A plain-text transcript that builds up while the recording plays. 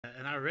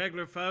And our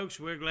regular folks,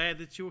 we're glad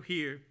that you're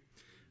here.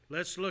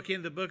 Let's look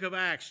in the book of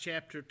Acts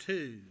chapter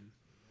 2.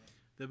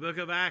 The book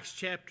of Acts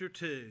chapter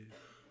 2.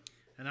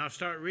 And I'll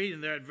start reading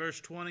there at verse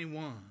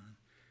 21.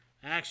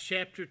 Acts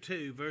chapter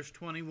 2, verse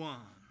 21.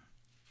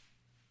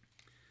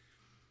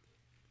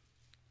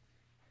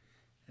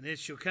 And it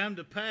shall come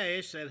to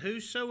pass that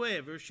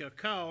whosoever shall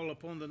call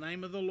upon the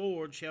name of the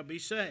Lord shall be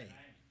saved.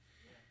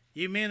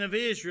 Ye men of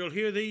Israel,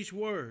 hear these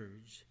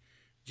words.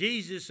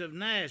 Jesus of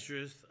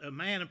Nazareth, a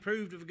man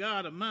approved of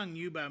God among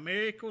you by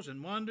miracles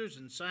and wonders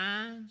and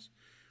signs,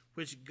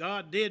 which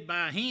God did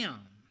by him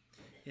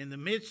in the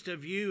midst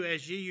of you,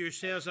 as ye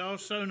yourselves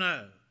also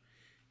know.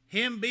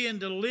 Him being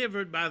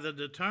delivered by the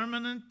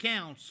determinate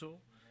counsel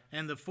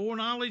and the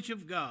foreknowledge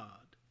of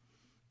God,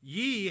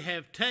 ye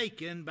have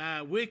taken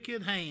by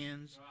wicked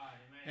hands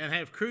and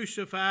have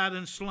crucified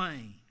and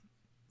slain,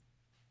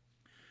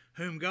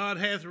 whom God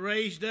hath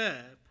raised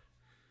up,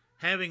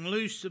 having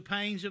loosed the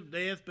pains of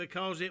death,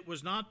 because it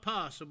was not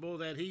possible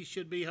that he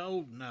should be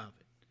holden of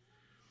it.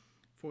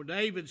 For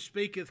David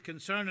speaketh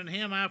concerning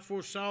him, I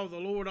foresaw the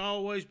Lord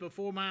always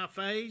before my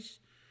face.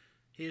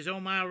 He is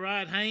on my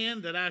right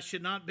hand, that I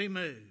should not be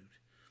moved.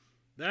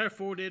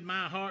 Therefore did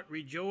my heart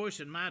rejoice,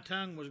 and my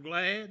tongue was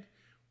glad.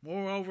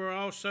 Moreover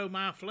also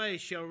my flesh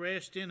shall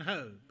rest in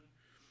hope.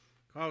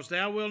 Because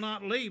thou wilt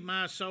not leave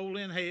my soul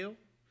in hell,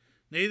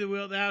 neither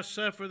wilt thou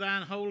suffer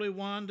thine Holy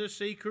One to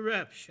see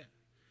corruption.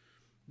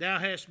 Thou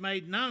hast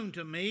made known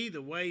to me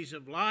the ways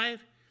of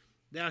life.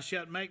 Thou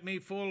shalt make me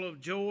full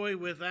of joy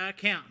with thy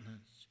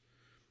countenance.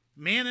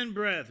 Men and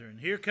brethren,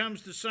 here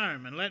comes the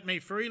sermon. Let me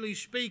freely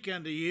speak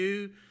unto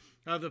you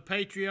of the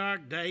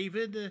patriarch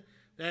David,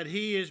 that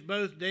he is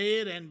both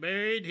dead and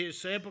buried. His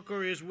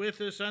sepulchre is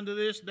with us unto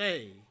this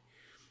day.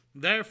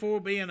 Therefore,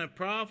 being a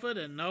prophet,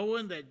 and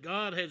knowing that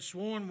God had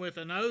sworn with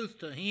an oath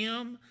to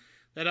him,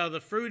 that of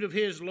the fruit of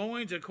his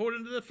loins,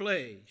 according to the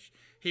flesh,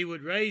 he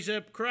would raise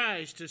up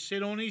Christ to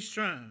sit on his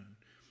throne.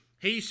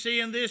 He,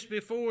 seeing this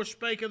before,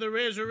 spake of the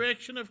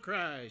resurrection of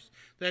Christ,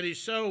 that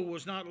his soul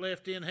was not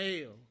left in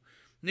hell,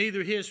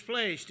 neither his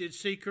flesh did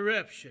see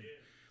corruption.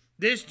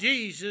 This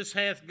Jesus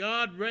hath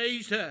God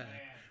raised up,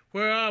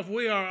 whereof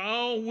we are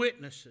all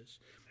witnesses.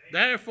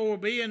 Therefore,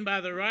 being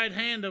by the right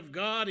hand of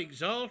God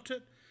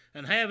exalted,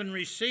 and having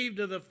received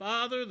of the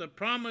Father the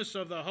promise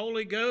of the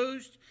Holy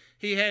Ghost,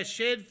 he hath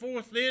shed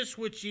forth this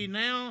which ye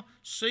now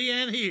see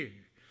and hear.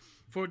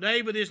 For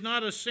David is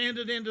not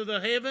ascended into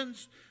the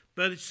heavens,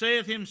 but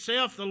saith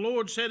himself, the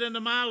Lord said unto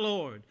my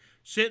Lord,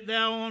 sit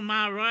thou on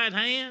my right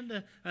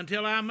hand,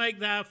 until I make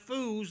thy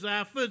foes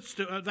thy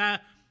footstool.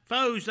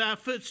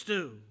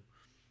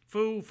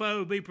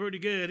 Foe be pretty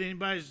good.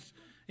 Anybody's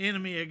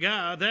enemy of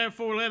God.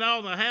 Therefore let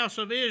all the house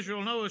of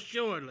Israel know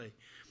assuredly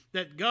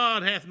that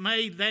God hath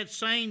made that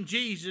same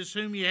Jesus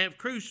whom ye have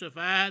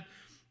crucified,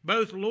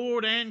 both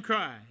Lord and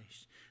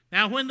Christ.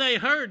 Now when they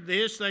heard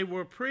this, they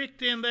were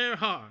pricked in their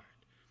heart.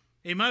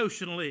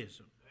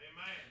 Emotionalism.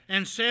 Amen.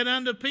 And said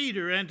unto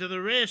Peter and to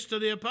the rest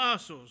of the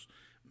apostles,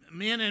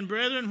 men and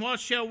brethren, what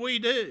shall we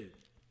do?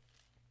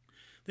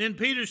 Then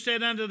Peter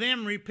said unto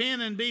them,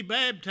 repent and be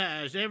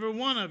baptized, every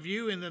one of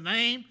you, in the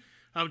name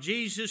of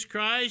Jesus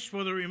Christ,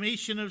 for the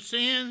remission of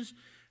sins,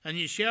 and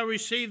ye shall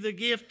receive the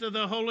gift of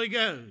the Holy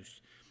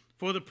Ghost.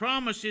 For the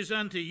promise is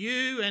unto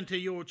you and to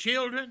your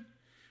children,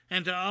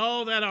 and to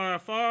all that are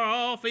afar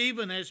off,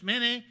 even as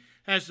many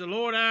as the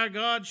Lord our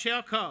God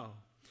shall call.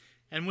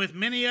 And with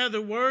many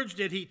other words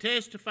did he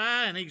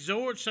testify and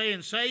exhort,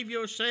 saying, save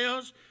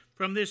yourselves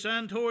from this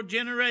untoward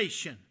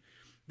generation.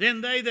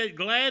 Then they that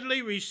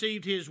gladly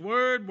received his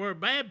word were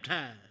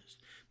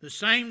baptized. The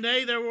same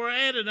day there were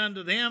added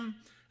unto them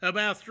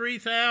about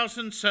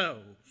 3,000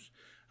 souls.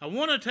 I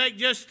want to take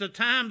just the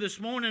time this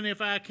morning,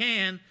 if I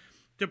can,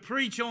 to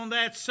preach on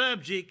that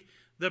subject,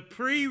 the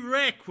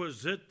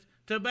prerequisite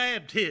to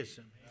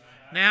baptism.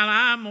 Now,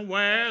 I'm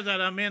aware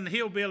that I'm in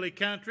hillbilly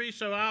country,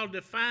 so I'll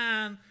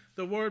define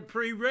the word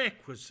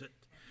prerequisite.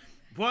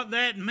 What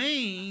that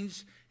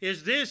means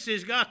is this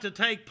has got to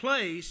take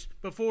place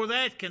before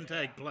that can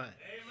take place.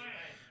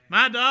 Amen.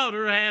 My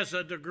daughter has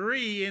a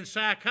degree in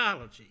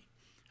psychology.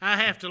 I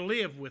have to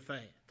live with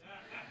that.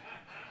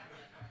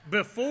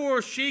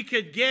 Before she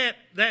could get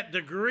that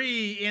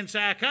degree in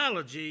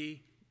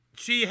psychology,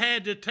 she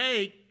had to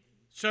take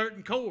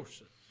certain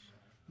courses.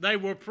 They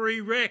were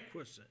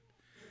prerequisite.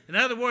 In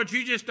other words,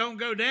 you just don't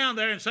go down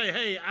there and say,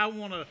 hey, I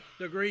want a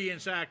degree in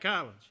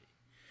psychology.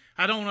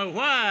 I don't know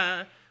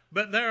why,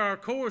 but there are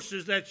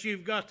courses that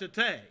you've got to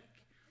take.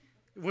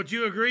 Would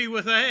you agree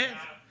with that?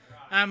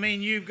 I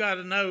mean, you've got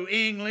to know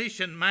English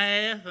and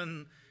math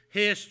and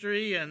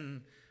history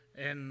and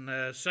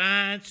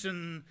science,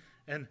 and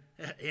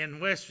in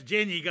West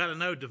Virginia you got to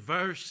know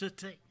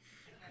diversity.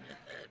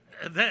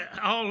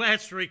 All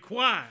that's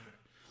required.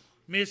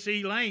 Miss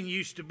Elaine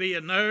used to be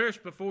a nurse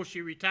before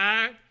she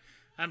retired.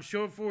 I'm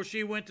sure before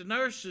she went to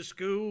nurses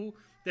school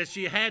that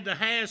she had to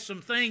have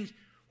some things.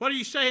 What are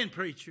you saying,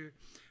 preacher?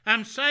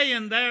 I'm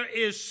saying there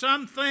is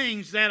some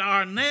things that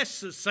are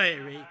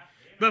necessary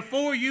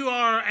before you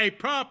are a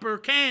proper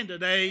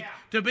candidate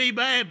to be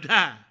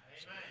baptized.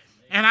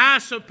 And I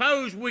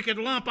suppose we could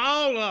lump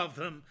all of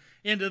them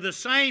into the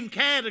same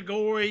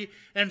category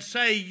and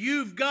say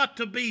you've got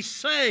to be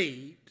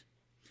saved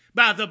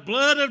by the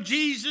blood of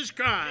Jesus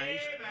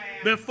Christ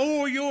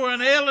before you're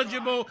an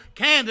eligible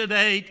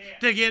candidate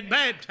to get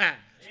baptized.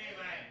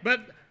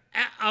 But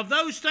of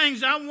those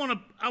things, I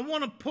want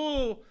to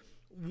pull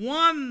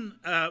one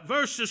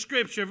verse of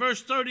Scripture,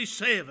 verse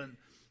 37,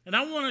 and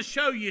I want to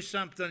show you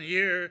something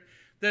here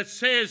that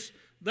says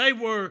they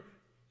were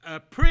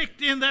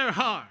pricked in their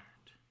heart.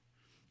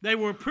 They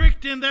were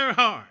pricked in their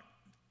heart.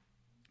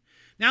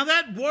 Now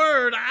that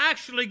word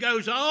actually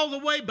goes all the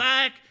way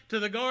back to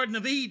the Garden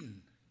of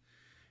Eden.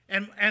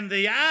 And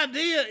the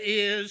idea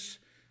is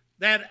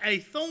that a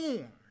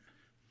thorn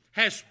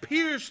has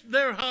pierced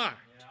their heart.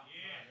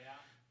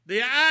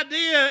 The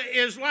idea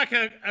is like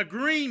a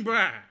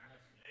greenbrier.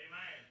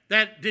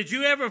 Did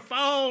you ever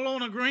fall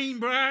on a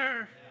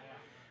greenbrier?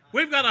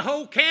 We've got a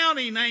whole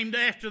county named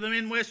after them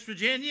in West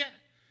Virginia.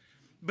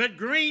 But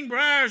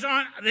greenbriers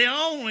aren't the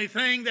only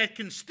thing that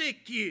can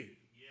stick to you.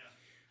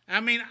 I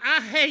mean, I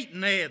hate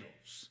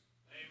nettles.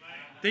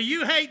 Do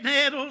you hate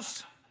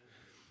nettles?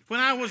 When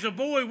I was a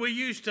boy, we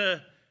used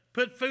to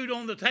put food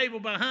on the table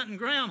by hunting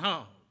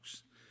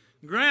groundhogs.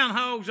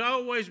 Groundhogs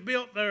always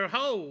built their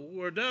hole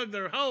or dug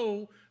their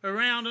hole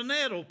around a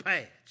nettle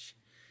patch.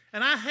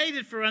 And I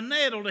hated for a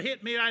nettle to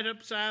hit me right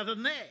upside the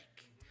neck.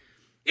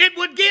 It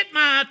would get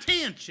my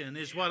attention,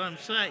 is what I'm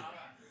saying.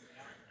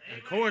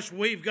 Of course,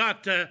 we've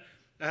got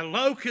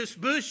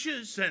locust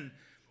bushes,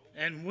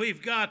 and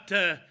we've got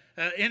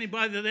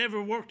anybody that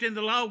ever worked in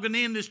the logging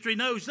industry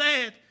knows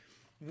that.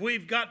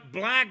 We've got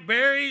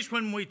blackberries.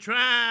 When we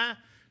try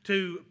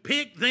to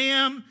pick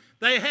them,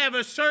 they have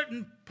a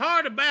certain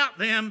part about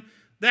them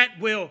that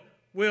will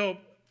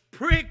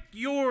prick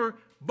your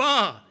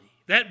body,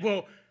 that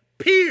will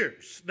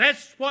pierce.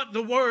 That's what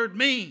the word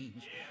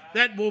means.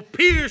 That will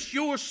pierce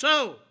your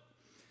soul.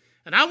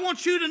 And I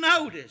want you to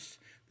notice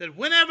that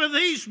whenever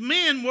these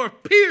men were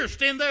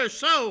pierced in their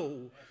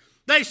soul,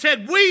 they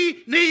said,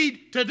 we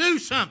need to do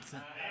something.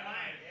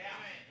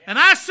 And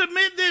I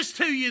submit this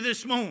to you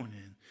this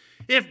morning.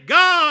 If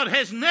God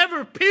has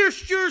never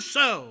pierced your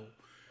soul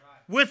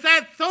with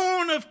that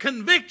thorn of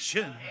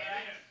conviction,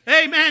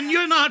 amen,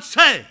 you're not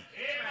saved.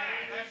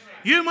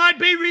 You might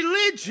be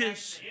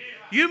religious.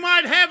 You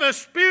might have a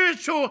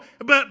spiritual,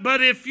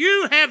 but if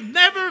you have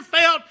never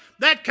felt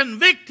that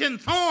convicting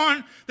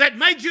thorn that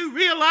made you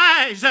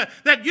realize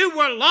that you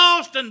were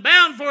lost and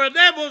bound for a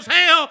devil's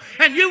hell,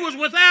 and you was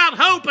without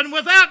hope and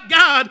without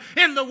God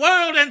in the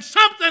world, and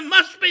something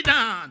must be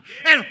done.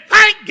 And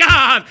thank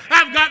God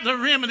I've got the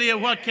remedy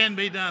of what can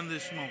be done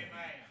this morning.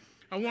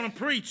 I want to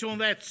preach on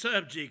that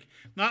subject,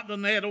 not the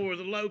nettle or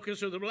the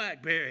locust or the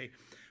blackberry.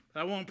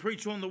 But I want to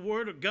preach on the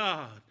Word of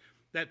God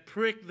that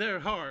pricked their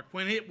heart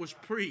when it was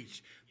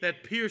preached,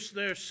 that pierced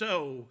their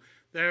soul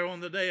there on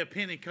the day of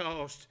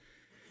Pentecost,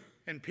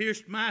 and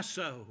pierced my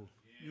soul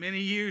many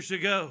years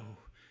ago,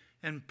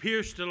 and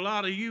pierced a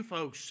lot of you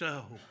folks'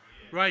 soul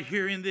right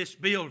here in this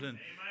building.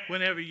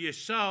 Whenever you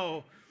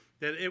saw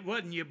that it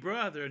wasn't your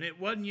brother, and it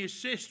wasn't your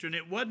sister, and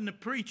it wasn't a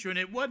preacher, and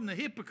it wasn't a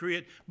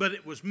hypocrite, but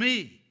it was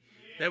me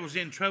that was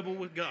in trouble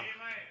with God.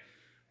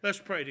 Let's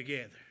pray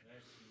together.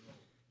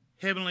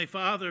 Heavenly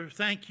Father,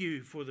 thank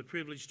you for the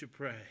privilege to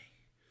pray.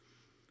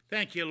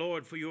 Thank you,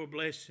 Lord, for your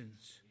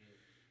blessings.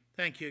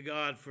 Thank you,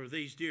 God, for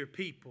these dear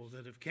people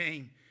that have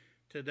came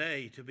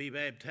today to be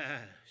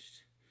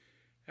baptized.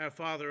 Our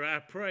Father, I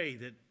pray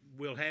that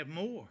we'll have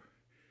more.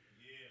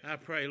 I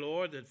pray,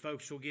 Lord, that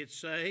folks will get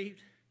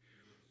saved.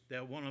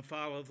 They'll want to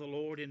follow the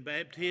Lord in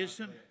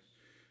baptism.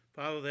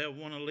 Father, they'll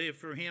want to live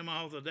for Him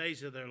all the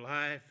days of their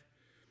life.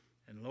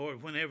 And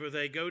Lord, whenever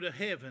they go to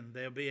heaven,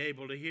 they'll be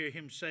able to hear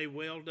Him say,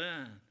 well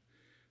done,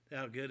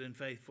 thou good and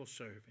faithful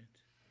servant.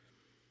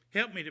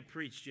 Help me to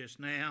preach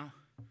just now.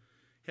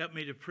 Help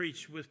me to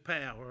preach with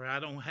power. I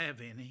don't have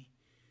any.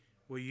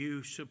 Will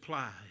you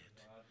supply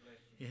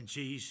it? In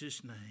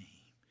Jesus' name,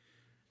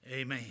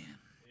 amen.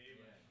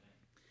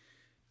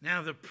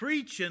 Now, the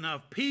preaching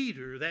of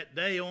Peter that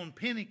day on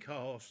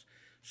Pentecost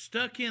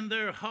stuck in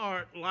their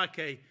heart like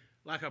a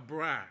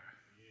briar.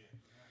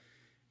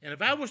 And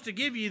if I was to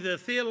give you the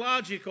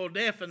theological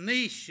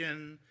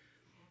definition,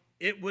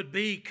 it would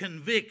be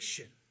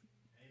conviction.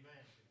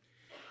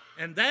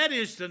 And that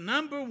is the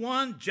number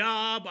one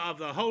job of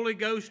the Holy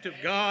Ghost of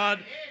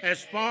God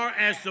as far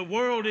as the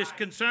world is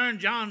concerned.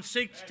 John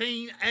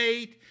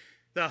 16:8,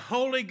 the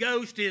Holy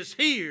Ghost is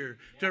here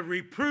to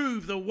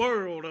reprove the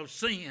world of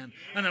sin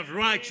and of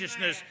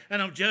righteousness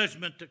and of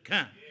judgment to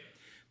come.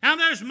 Now,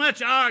 there's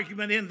much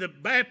argument in the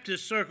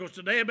Baptist circles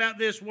today about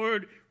this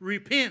word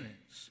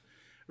repentance.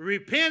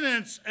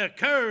 Repentance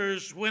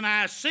occurs when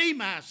I see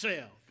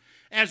myself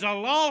as a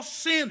lost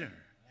sinner,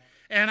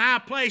 and I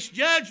place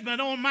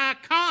judgment on my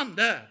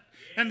conduct.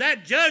 And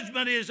that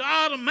judgment is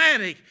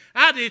automatic.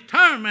 I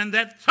determine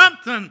that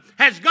something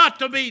has got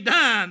to be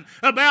done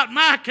about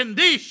my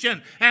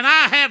condition. And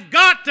I have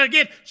got to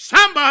get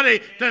somebody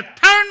to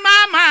turn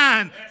my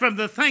mind from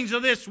the things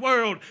of this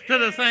world to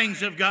the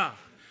things of God.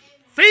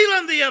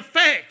 Feeling the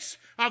effects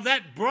of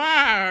that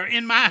briar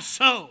in my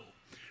soul.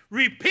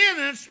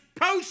 Repentance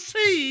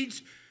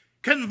precedes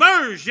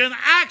conversion.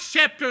 Acts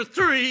chapter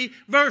 3,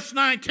 verse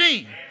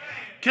 19.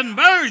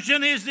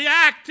 Conversion is the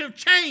act of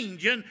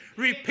change, and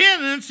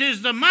repentance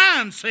is the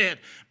mindset.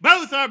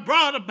 Both are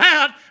brought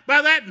about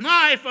by that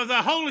knife of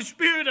the Holy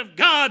Spirit of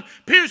God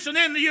piercing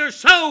into your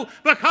soul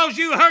because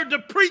you heard the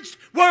preached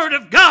word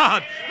of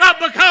God. Not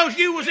because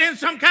you was in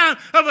some kind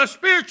of a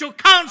spiritual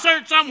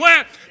concert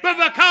somewhere,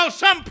 but because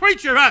some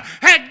preacher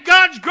had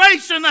God's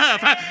grace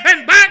enough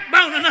and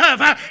backbone enough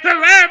to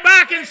rear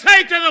back and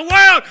say to the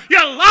world,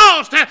 you're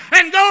lost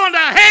and going to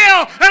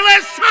hell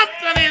unless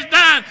something is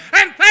done.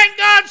 And thank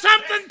God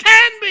something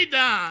can be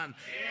done.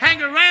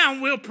 Hang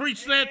around, we'll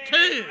preach that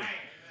too.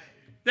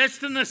 That's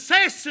the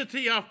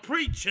necessity of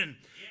preaching.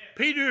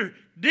 Peter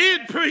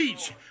did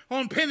preach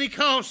on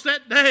Pentecost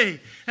that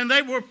day, and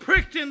they were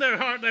pricked in their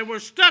heart. They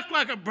were stuck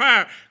like a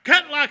briar,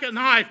 cut like a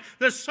knife.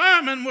 The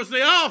sermon was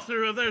the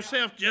author of their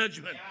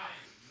self-judgment.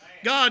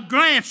 God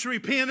grants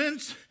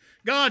repentance.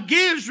 God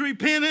gives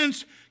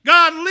repentance.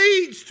 God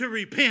leads to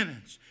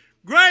repentance.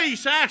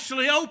 Grace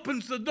actually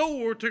opens the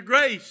door to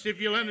grace, if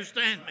you'll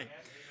understand me.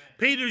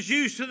 Peter's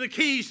used to the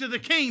keys to the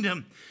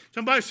kingdom.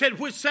 Somebody said,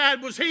 which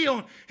side was he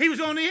on? He was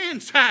on the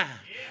inside.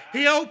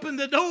 He opened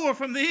the door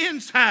from the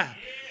inside.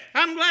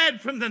 I'm glad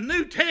from the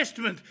New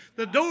Testament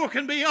the door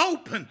can be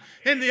open.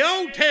 In the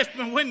Old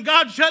Testament, when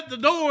God shut the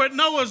door at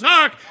Noah's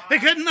Ark, they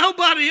couldn't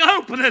nobody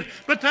open it.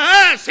 But to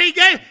us, He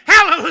gave,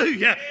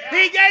 hallelujah,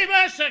 He gave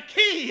us a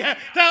key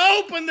to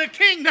open the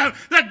kingdom.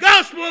 The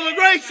gospel of the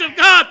grace of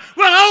God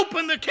will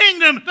open the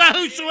kingdom to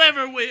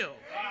whosoever will.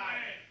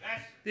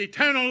 The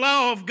eternal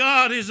law of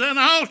God is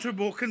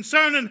unalterable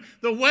concerning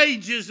the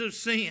wages of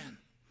sin.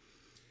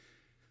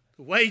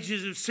 The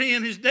wages of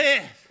sin is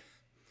death.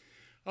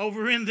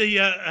 Over in the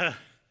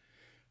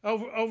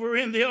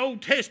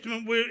Old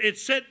Testament, where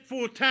it's set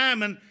forth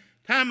time and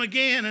time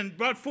again and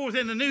brought forth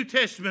in the New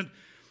Testament,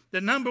 the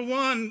number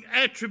one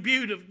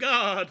attribute of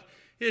God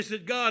is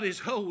that God is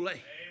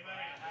holy.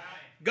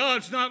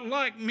 God's not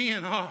like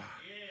men are.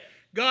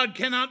 God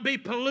cannot be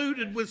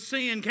polluted with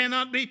sin,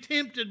 cannot be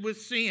tempted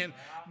with sin.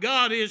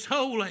 God is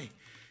holy.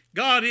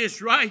 God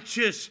is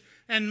righteous,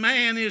 and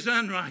man is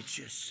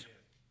unrighteous.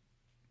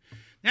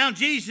 Now,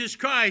 Jesus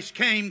Christ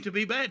came to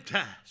be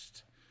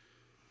baptized.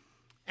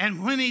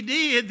 And when He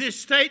did, this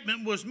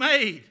statement was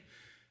made,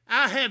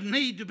 I have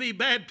need to be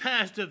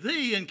baptized of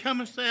thee, and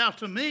comest thou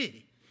to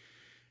me?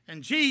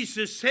 And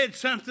Jesus said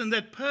something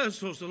that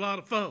puzzles a lot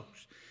of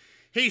folks.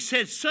 He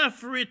said,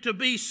 suffer it to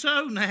be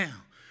so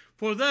now,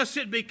 for thus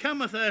it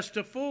becometh us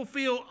to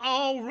fulfill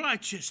all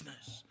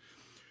righteousness.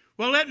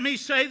 Well, let me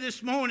say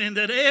this morning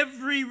that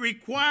every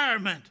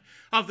requirement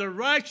of the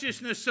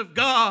righteousness of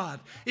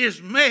God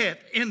is met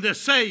in the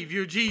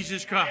Savior,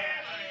 Jesus Christ.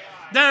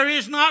 There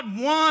is not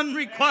one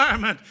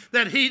requirement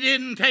that He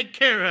didn't take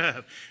care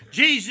of.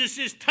 Jesus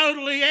is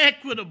totally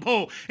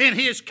equitable in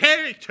His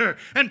character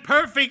and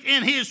perfect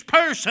in His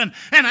person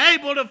and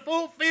able to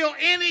fulfill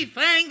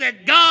anything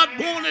that God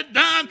wanted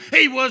done.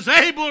 He was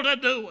able to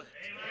do it.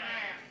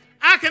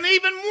 I can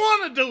even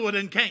want to do it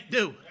and can't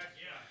do it.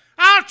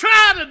 I'll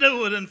try to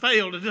do it and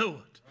fail to do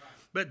it.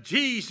 But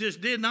Jesus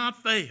did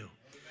not fail.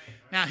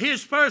 Now,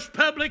 His first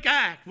public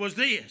act was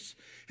this,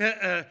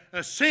 a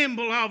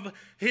symbol of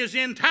His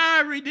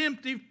entire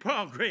redemptive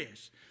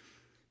progress.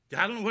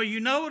 I don't know whether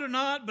you know it or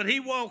not, but He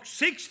walked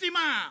 60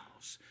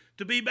 miles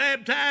to be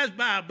baptized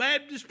by a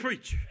Baptist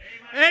preacher.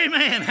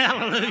 Amen.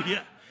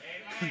 Hallelujah.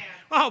 Amen.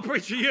 Oh,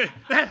 preacher,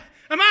 am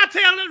I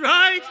telling it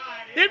right?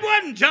 It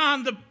wasn't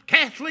John the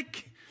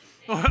Catholic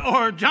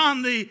or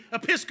John the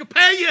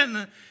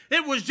Episcopalian.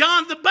 It was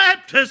John the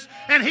Baptist,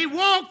 and he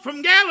walked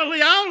from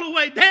Galilee all the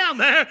way down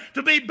there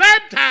to be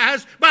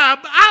baptized by,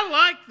 I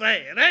like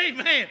that,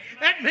 amen.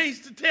 That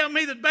means to tell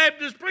me that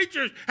Baptist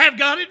preachers have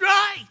got it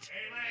right.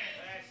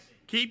 Amen.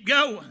 Keep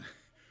going.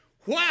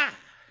 Why?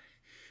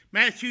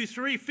 Matthew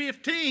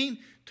 3:15,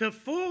 to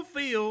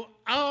fulfill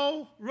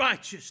all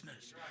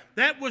righteousness.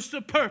 That was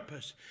the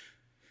purpose.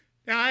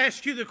 Now I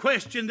ask you the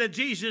question that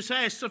Jesus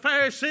asked the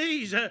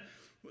Pharisees,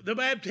 the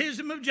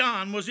baptism of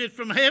John, was it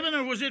from heaven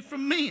or was it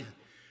from men?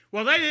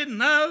 Well, they didn't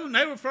know, and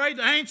they were afraid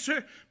to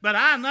answer, but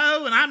I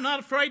know, and I'm not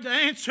afraid to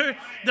answer.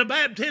 The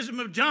baptism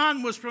of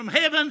John was from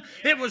heaven.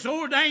 It was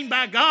ordained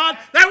by God.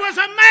 There was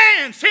a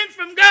man sent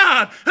from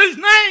God whose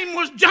name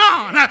was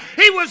John.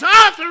 He was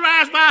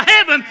authorized by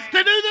heaven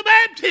to do the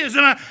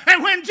baptism.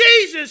 And when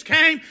Jesus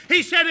came,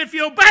 He said, if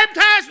you'll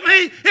baptize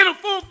me, it'll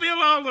fulfill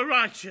all the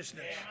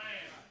righteousness.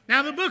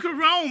 Now, the book of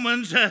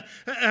Romans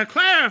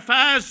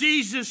clarifies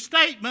Jesus'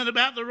 statement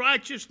about the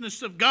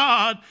righteousness of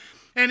God,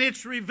 and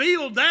it's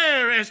revealed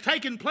there as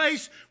taking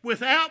place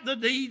without the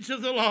deeds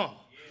of the law.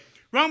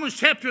 Romans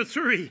chapter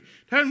 3.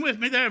 Turn with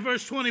me there,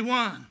 verse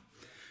 21.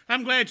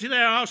 I'm glad you're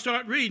there. I'll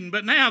start reading.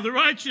 But now the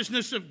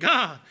righteousness of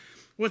God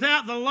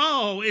without the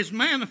law is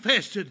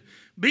manifested,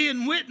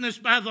 being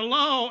witnessed by the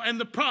law and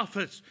the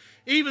prophets,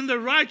 even the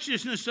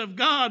righteousness of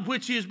God,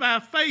 which is by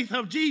faith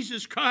of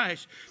Jesus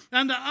Christ,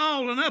 unto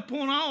all and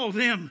upon all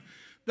them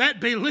that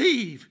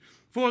believe.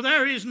 For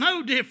there is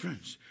no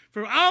difference.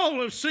 For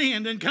all have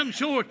sinned and come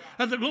short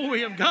of the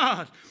glory of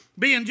God,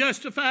 being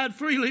justified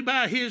freely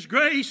by his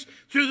grace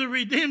through the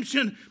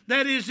redemption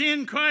that is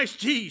in Christ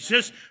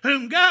Jesus,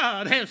 whom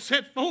God has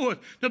set forth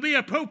to be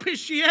a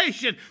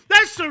propitiation.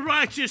 That's the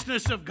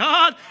righteousness of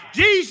God.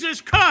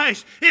 Jesus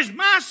Christ is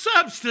my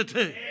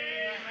substitute.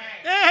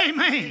 Amen.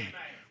 Amen.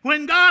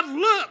 When God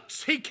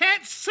looks, he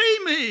can't see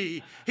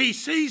me. He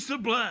sees the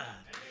blood.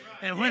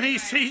 And when he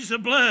sees the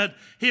blood,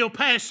 he'll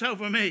pass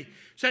over me.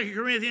 2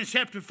 Corinthians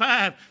chapter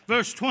 5,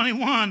 verse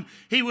 21,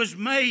 he was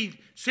made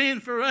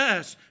sin for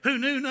us who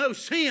knew no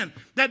sin,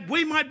 that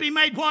we might be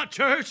made what,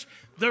 church?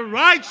 The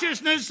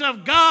righteousness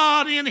of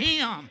God in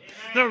him.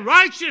 The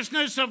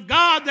righteousness of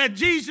God that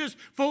Jesus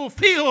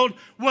fulfilled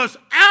was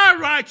our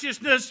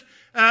righteousness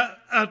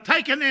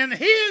taken in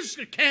his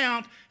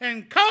account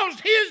and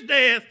caused his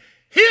death,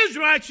 his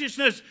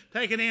righteousness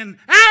taken in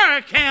our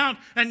account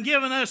and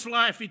given us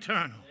life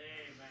eternal.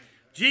 Amen.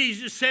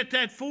 Jesus set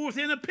that forth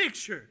in a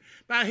picture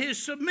by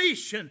his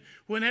submission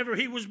whenever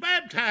he was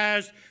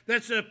baptized.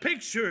 That's a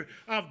picture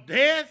of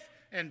death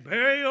and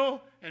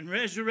burial and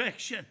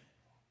resurrection.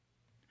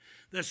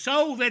 The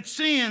soul that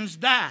sins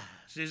dies.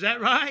 Is that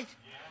right?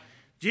 Yeah.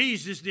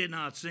 Jesus did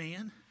not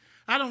sin.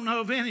 I don't know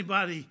of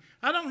anybody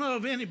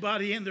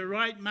in their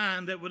right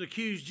mind that would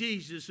accuse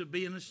Jesus of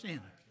being a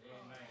sinner.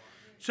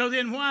 So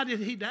then why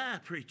did he die,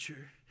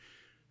 preacher?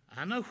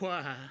 I know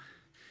why.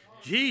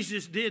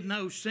 Jesus did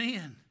no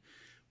sin.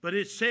 But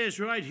it says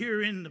right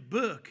here in the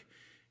book,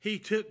 he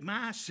took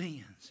my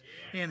sins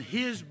in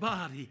his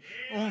body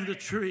on the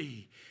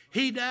tree.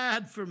 He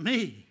died for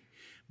me.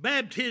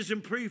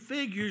 Baptism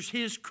prefigures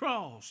his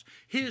cross,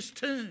 his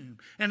tomb,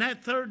 and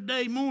that third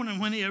day morning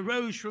when he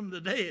arose from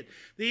the dead.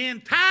 The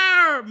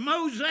entire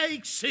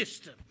Mosaic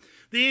system,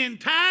 the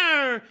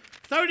entire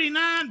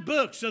 39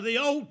 books of the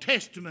Old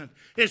Testament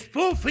is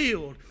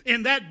fulfilled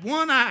in that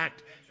one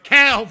act.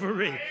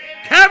 Calvary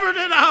covered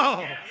it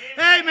all.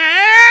 Amen.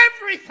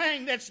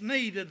 Everything that's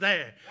needed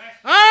there.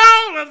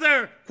 All of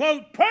their,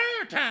 quote,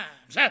 prayer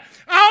times.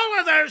 All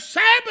of their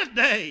Sabbath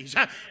days.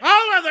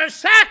 All of their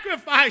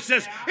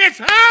sacrifices.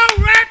 It's all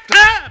wrapped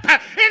up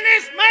in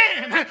this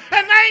man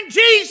named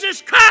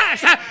Jesus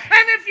Christ. And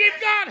if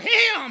you've got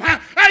him,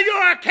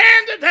 you're a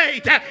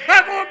candidate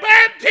for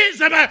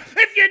baptism.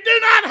 If you do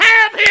not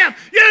have him,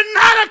 you're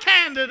not a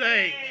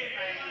candidate.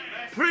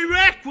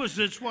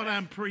 Prerequisites, what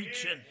I'm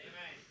preaching.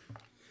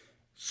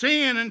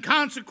 Sin and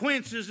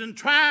consequences and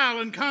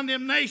trial and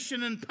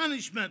condemnation and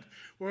punishment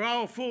were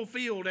all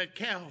fulfilled at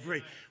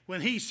Calvary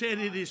when he said,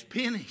 it is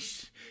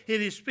finished.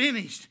 It is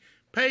finished,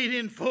 paid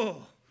in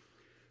full.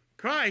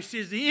 Christ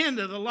is the end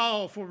of the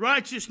law for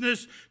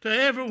righteousness to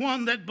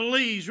everyone that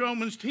believes,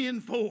 Romans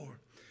 10:4.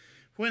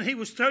 When he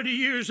was 30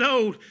 years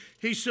old,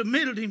 he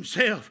submitted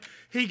himself.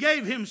 He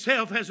gave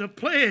himself as a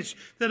pledge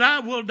that I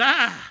will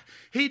die.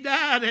 He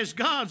died as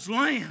God's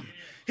lamb.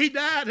 He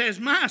died as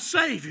my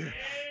Savior.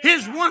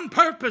 His one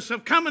purpose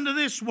of coming to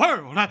this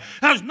world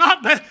was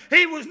not that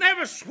he was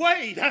never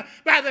swayed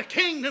by the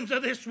kingdoms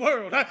of this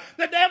world.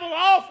 The devil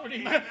offered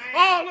him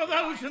all of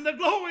those, and the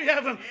glory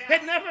of them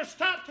had never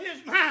stopped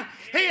his mind.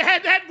 He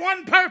had that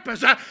one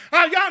purpose.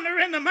 Yonder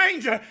in the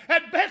manger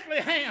at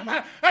Bethlehem,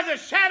 the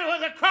shadow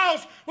of the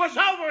cross was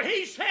over.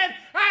 He said,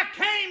 I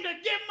came to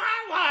give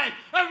my life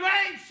a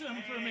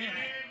ransom for many.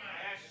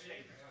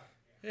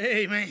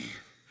 Amen.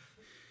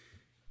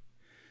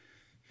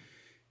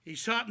 He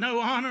sought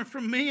no honor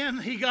from men.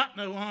 He got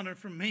no honor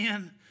from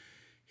men.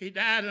 He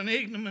died an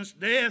ignominious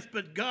death,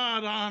 but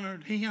God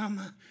honored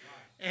him.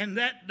 And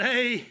that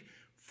day,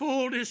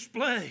 full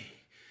display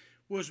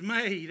was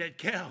made at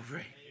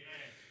Calvary.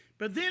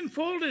 But then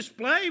full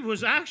display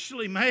was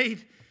actually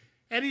made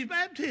at his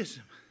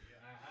baptism.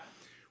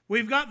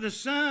 We've got the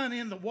Son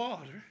in the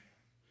water.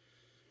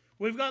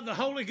 We've got the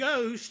Holy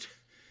Ghost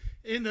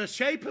in the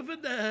shape of a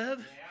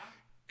dove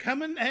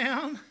coming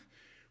down.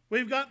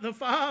 We've got the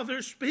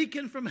Father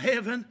speaking from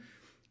heaven.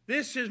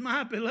 This is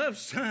my beloved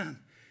Son,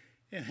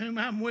 in whom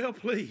I'm well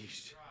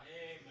pleased.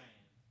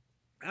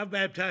 I've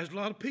baptized a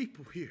lot of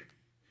people here.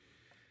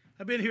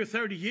 I've been here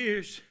 30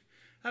 years.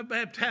 I've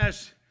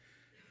baptized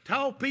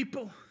tall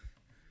people,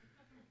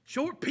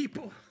 short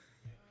people,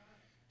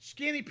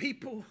 skinny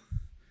people,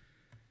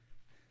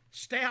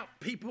 stout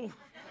people.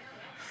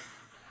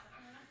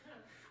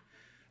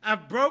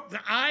 I've broke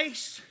the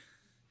ice.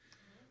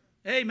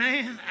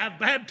 Amen. I've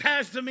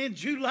baptized them in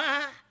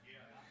July.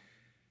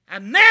 I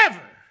never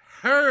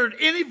heard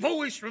any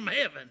voice from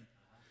heaven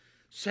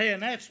saying,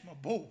 that's my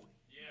boy.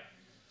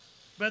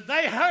 But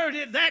they heard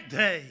it that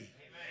day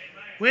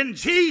when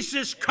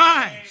Jesus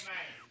Christ,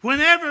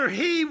 whenever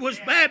he was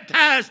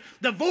baptized,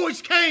 the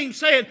voice came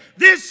saying,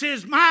 this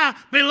is my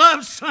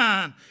beloved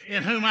Son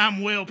in whom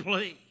I'm well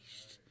pleased.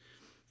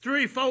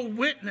 Threefold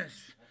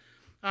witness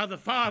of the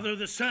Father,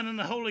 the Son, and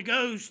the Holy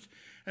Ghost,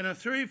 and a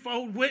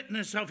threefold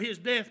witness of his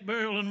death,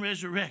 burial, and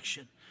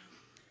resurrection.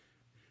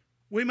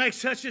 We make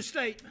such a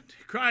statement.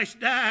 Christ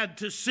died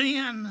to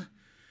sin,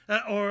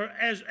 or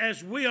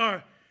as we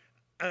are,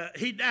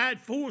 he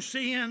died for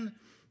sin,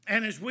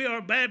 and as we are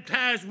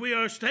baptized, we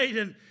are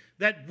stating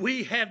that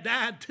we have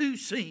died to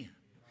sin.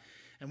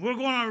 And we're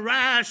going to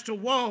rise to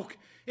walk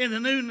in the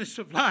newness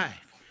of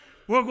life.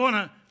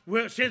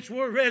 Since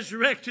we're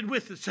resurrected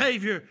with the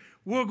Savior,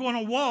 we're going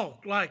to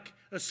walk like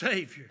a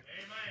Savior.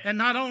 Amen. And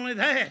not only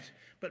that,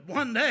 but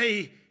one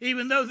day,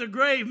 even though the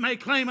grave may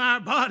claim our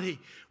body,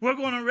 we're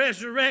going to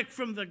resurrect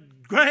from the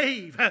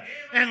grave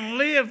and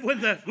live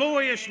with the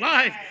glorious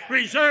life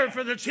reserved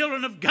for the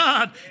children of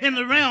God in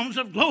the realms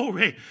of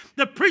glory.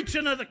 The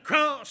preaching of the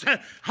cross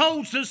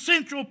holds the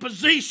central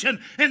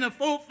position in the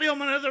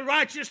fulfillment of the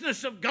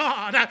righteousness of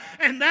God.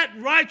 And that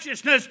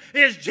righteousness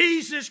is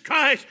Jesus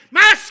Christ,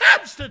 my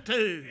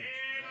substitute.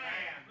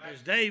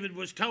 As David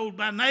was told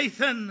by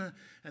Nathan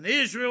and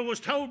Israel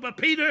was told by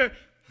Peter,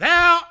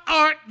 thou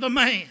art the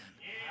man.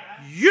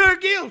 You're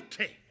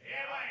guilty.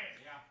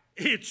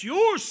 It's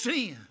your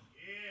sin.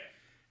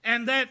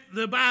 And that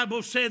the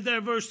Bible said there,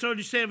 verse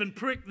 37,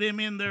 prick them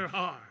in their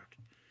heart.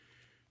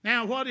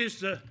 Now, what is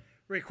the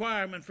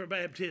requirement for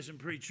baptism,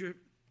 preacher?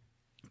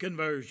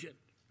 Conversion.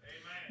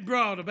 Amen.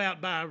 Brought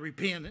about by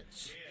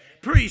repentance. Yeah.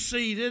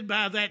 Preceded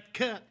by that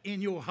cut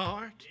in your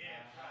heart.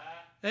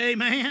 Yeah.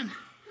 Amen.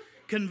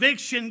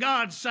 Conviction,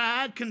 God's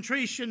side.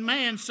 Contrition,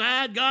 man's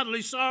side.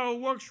 Godly sorrow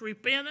works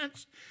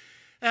repentance.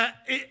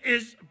 It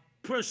is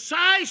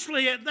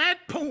precisely at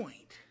that point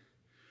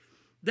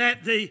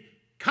that the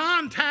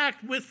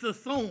contact with the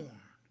thorn.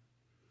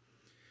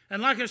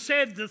 And like I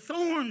said, the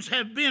thorns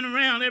have been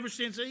around ever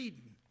since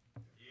Eden.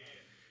 Yeah.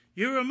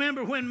 You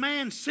remember when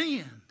man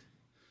sinned,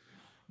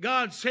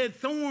 God said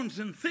thorns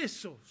and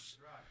thistles,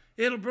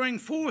 it'll bring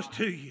forth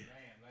to you.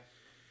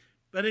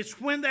 But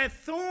it's when that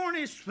thorn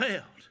is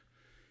felt,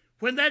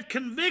 when that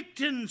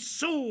convicting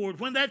sword,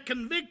 when that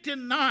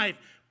convicting knife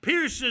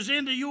pierces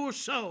into your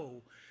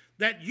soul,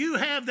 that you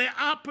have the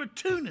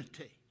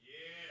opportunity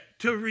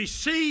to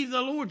receive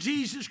the Lord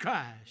Jesus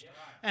Christ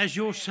as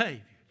your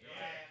Savior.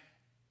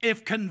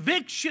 If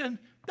conviction,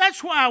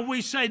 that's why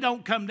we say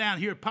don't come down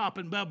here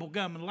popping bubble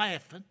gum and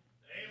laughing.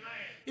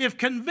 If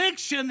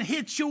conviction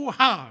hits your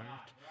heart,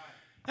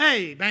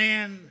 hey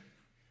man,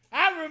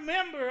 I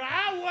remember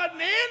I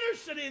wasn't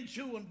interested in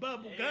chewing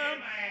bubble gum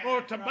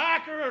or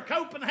tobacco or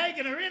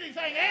Copenhagen or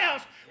anything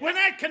else. When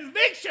that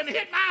conviction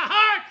hit my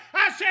heart,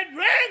 I said,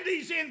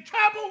 Randy's in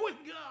trouble with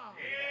God.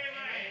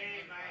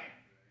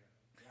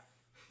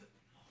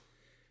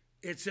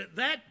 It's at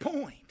that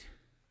point,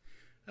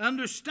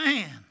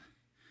 understand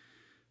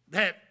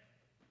that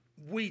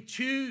we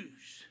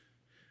choose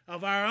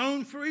of our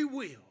own free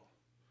will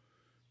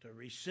to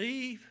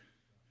receive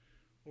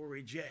or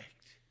reject.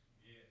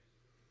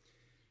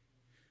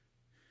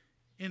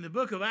 In the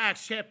book of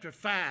Acts chapter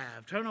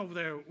 5, turn over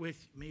there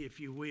with me if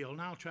you will,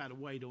 and I'll try to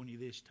wait on you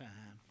this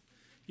time.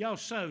 Y'all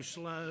so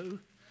slow.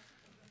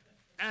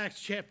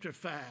 Acts chapter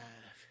 5.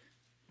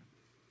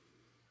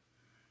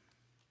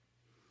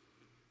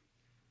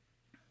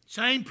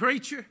 Same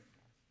preacher,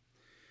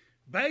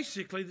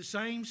 basically the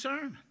same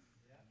sermon.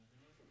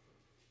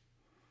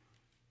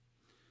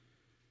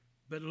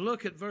 But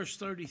look at verse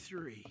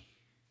 33.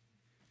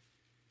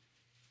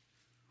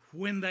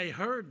 When they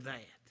heard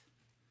that,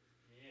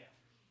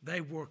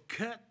 they were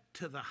cut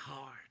to the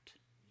heart.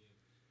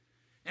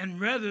 And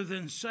rather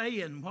than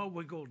saying, what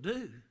we're going to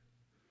do,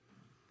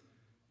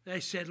 they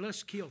said,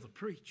 let's kill the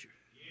preacher.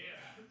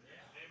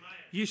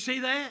 You see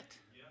that?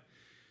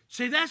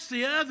 See, that's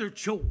the other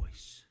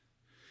choice.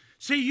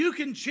 See, you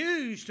can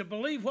choose to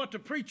believe what the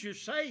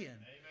preacher's saying. Amen.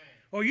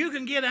 Or you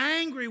can get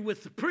angry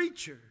with the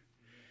preacher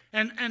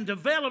and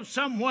develop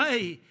some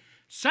way.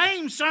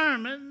 Same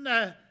sermon,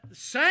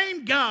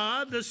 same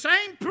God, the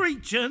same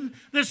preaching,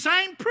 the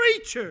same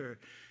preacher.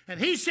 And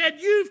he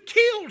said, you've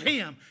killed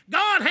him.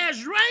 God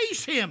has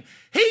raised him.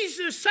 He's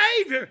the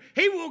Savior.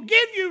 He will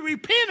give you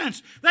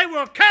repentance. They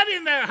were cut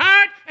in their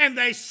heart and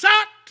they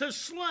sought to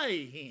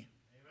slay him.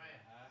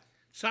 Amen.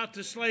 Sought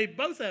to slay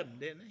both of them,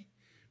 didn't they?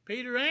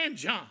 Peter and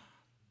John.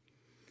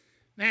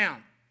 Now,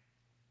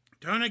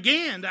 turn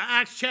again to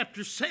Acts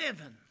chapter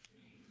 7.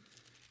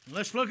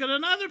 Let's look at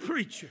another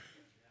preacher.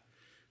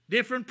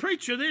 Different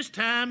preacher this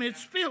time.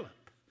 It's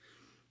Philip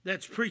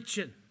that's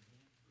preaching.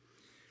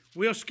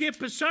 We'll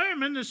skip a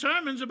sermon. The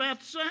sermon's about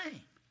the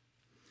same.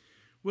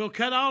 We'll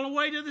cut all the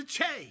way to the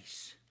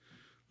chase.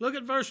 Look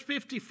at verse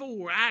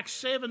 54,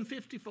 Acts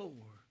 7:54.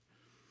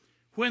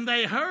 When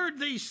they heard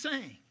these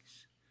things,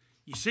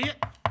 you see it?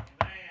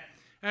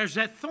 There's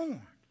that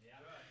thorn.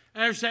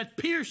 There's that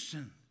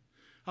piercing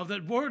of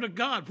that word of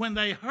God. When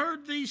they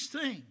heard these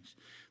things,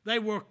 they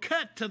were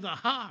cut to the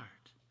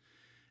heart,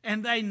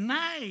 and they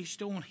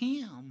gnashed on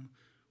him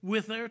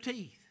with their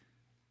teeth.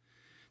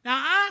 Now,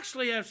 I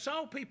actually have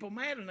saw people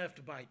mad enough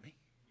to bite me.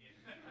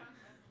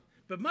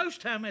 But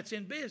most time it's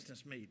in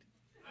business meetings.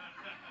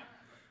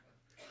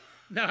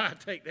 No, I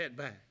take that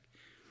back.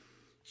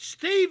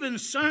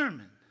 Stephen's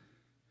sermon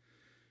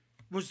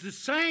was the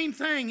same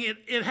thing.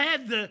 It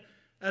had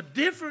a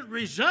different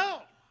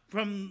result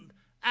from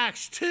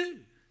Acts 2.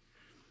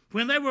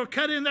 When they were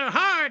cut in their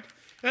heart,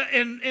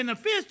 in the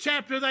 5th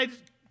chapter, they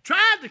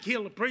tried to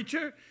kill a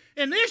preacher.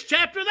 In this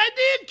chapter, they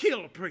did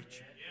kill a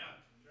preacher.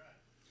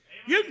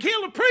 You can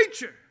kill a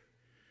preacher,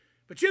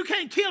 But you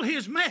can't kill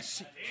his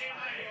message.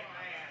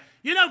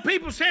 You know,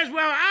 people says,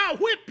 well, I'll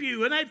whip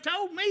you, and they've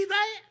told me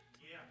that.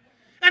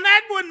 And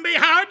that wouldn't be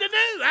hard to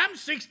do. I'm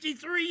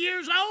 63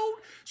 years old,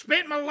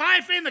 spent my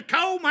life in the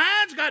coal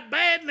mines, got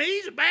bad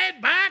knees, a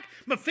bad back,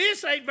 my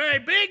fists ain't very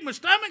big, my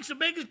stomach's the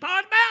biggest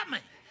part about me.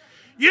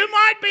 You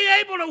might be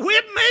able to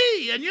whip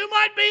me, and you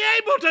might be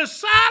able to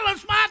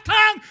silence my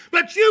tongue,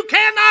 but you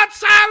cannot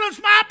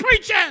silence my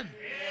preaching.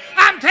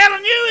 I'm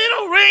telling you,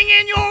 it'll ring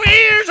in your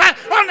ears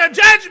on the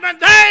judgment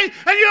day,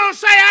 and you'll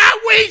say,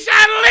 I wish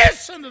I'd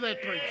listened to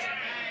that preacher.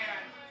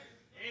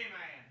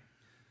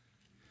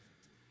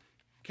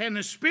 Can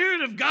the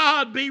Spirit of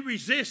God be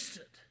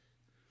resisted?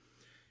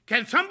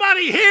 Can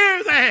somebody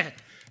hear that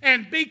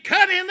and be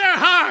cut in their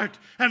heart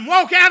and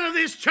walk out of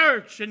this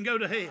church and go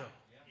to hell?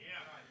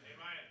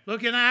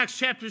 Look in Acts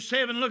chapter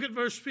 7, look at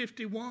verse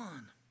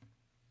 51.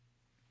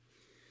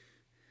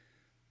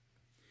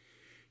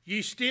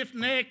 Ye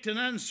stiff-necked and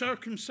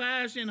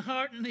uncircumcised in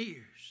heart and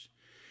ears,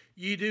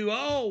 ye do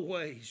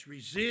always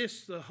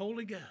resist the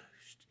Holy Ghost.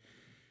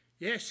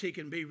 Yes, he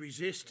can be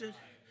resisted.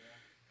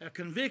 A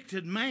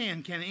convicted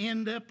man can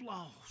end up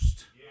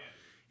lost.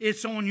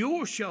 It's on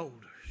your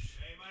shoulders.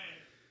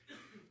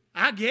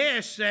 I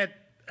guess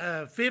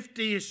that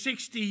 50 or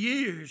 60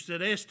 years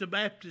that Esta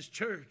Baptist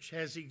Church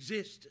has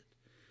existed,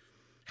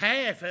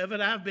 half of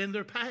it I've been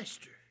their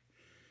pastor.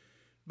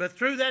 But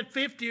through that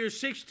 50 or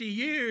 60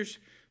 years,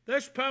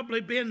 there's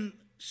probably been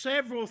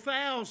several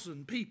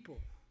thousand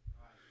people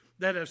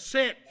that have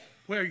sat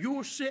where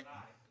you're sitting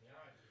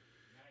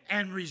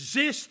and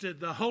resisted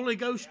the Holy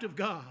Ghost of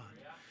God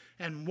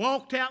and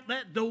walked out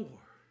that door,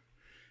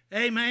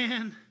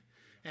 amen,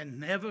 and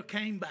never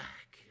came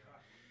back.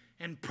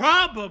 And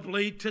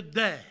probably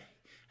today,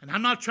 and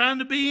I'm not trying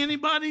to be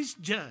anybody's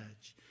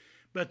judge,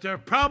 but they're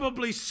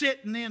probably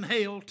sitting in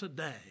hell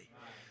today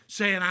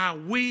saying, I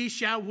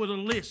wish I would have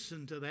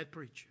listened to that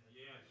preacher.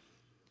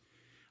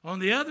 On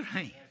the other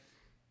hand,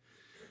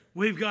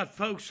 we've got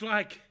folks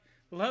like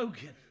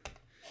Logan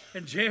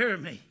and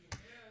Jeremy,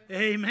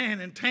 amen,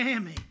 and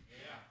Tammy,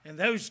 and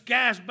those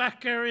guys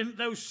back there, in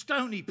those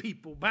stony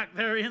people back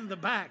there in the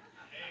back.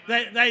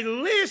 They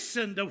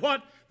listened to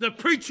what the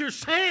preacher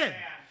said.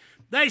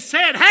 They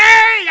said, hey,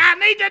 I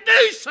need to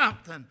do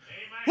something.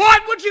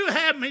 What would you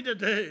have me to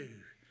do?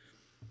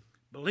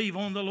 Believe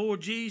on the Lord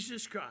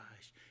Jesus Christ.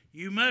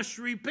 You must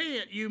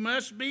repent. You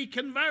must be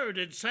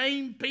converted.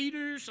 Same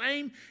Peter,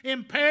 same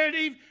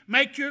imperative.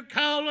 Make your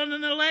calling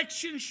and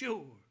election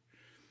sure.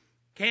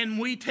 Can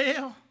we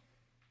tell?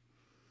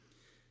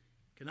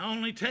 Can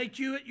only take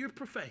you at your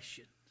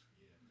profession.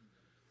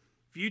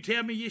 If you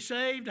tell me you're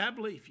saved, I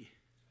believe you.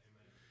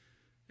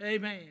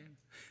 Amen.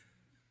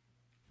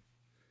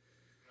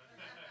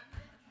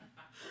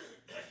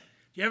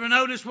 You ever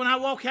notice when I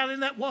walk out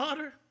in that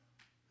water?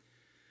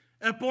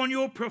 Upon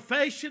your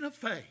profession of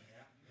faith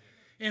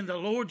in the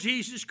Lord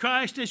Jesus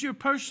Christ as your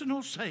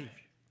personal Savior,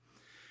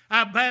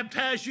 I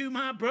baptize you,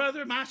 my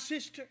brother, my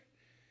sister,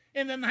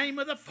 in the name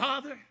of the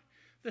Father,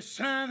 the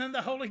Son, and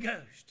the Holy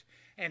Ghost.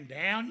 And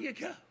down you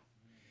go.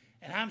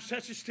 And I'm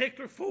such a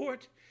stickler for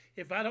it.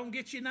 If I don't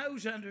get your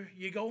nose under,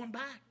 you're going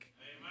back.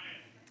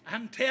 Amen.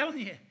 I'm telling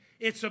you,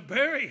 it's a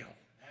burial.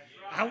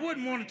 I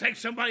wouldn't want to take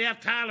somebody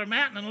out Tyler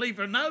Mountain and leave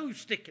her nose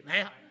sticking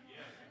out.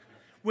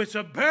 It's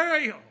a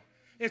burial.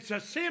 It's a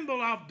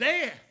symbol of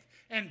death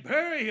and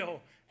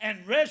burial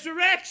and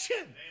resurrection.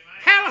 Amen.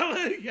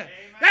 Hallelujah. Amen.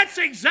 That's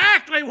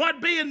exactly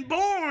what being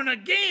born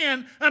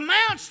again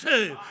amounts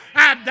to.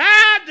 I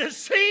died to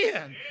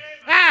sin.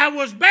 I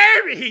was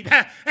buried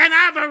and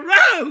I've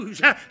arose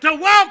to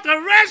walk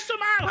the rest of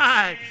my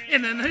life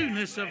in the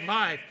newness of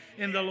life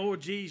in the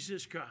Lord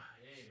Jesus Christ.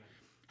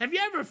 Have you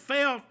ever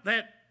felt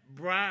that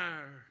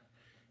briar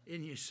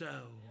in your soul?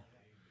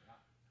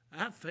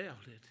 I've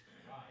felt it.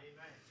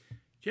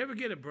 Did you ever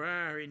get a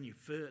briar in your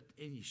foot,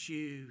 in your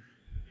shoe?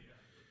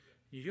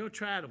 You'll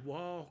try to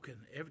walk, and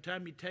every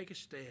time you take a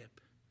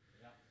step,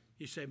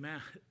 you say,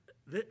 man,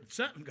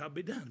 something got to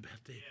be done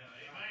about this.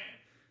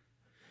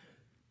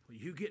 Well,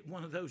 you get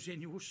one of those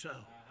in your soul.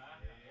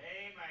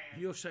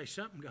 You'll say,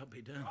 something got to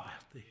be done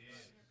about this.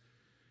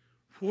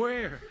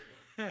 Where?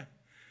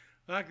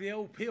 Like the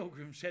old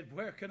pilgrim said,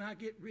 where can I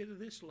get rid of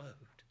this load?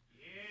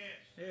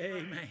 Yes.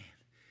 Amen.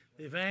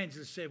 The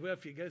evangelist said, well,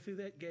 if you go through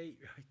that gate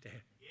right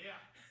there.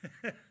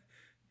 Yeah.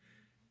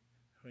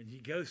 When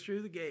you go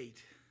through the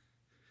gate,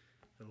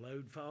 the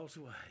load falls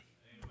away.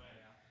 Amen.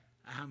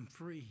 I'm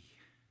free.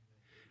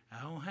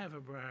 I don't have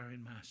a briar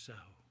in my soul.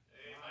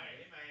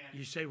 Amen.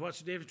 You say, what's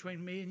the difference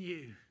between me and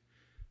you?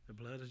 The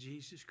blood of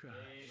Jesus Christ.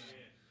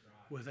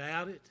 Amen.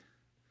 Without it,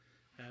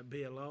 I'd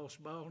be a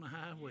lost ball in the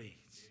high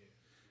weeds.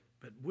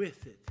 But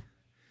with it,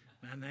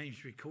 my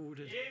name's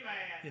recorded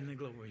in the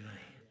glory land.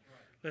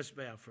 Let's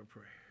bow for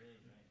prayer.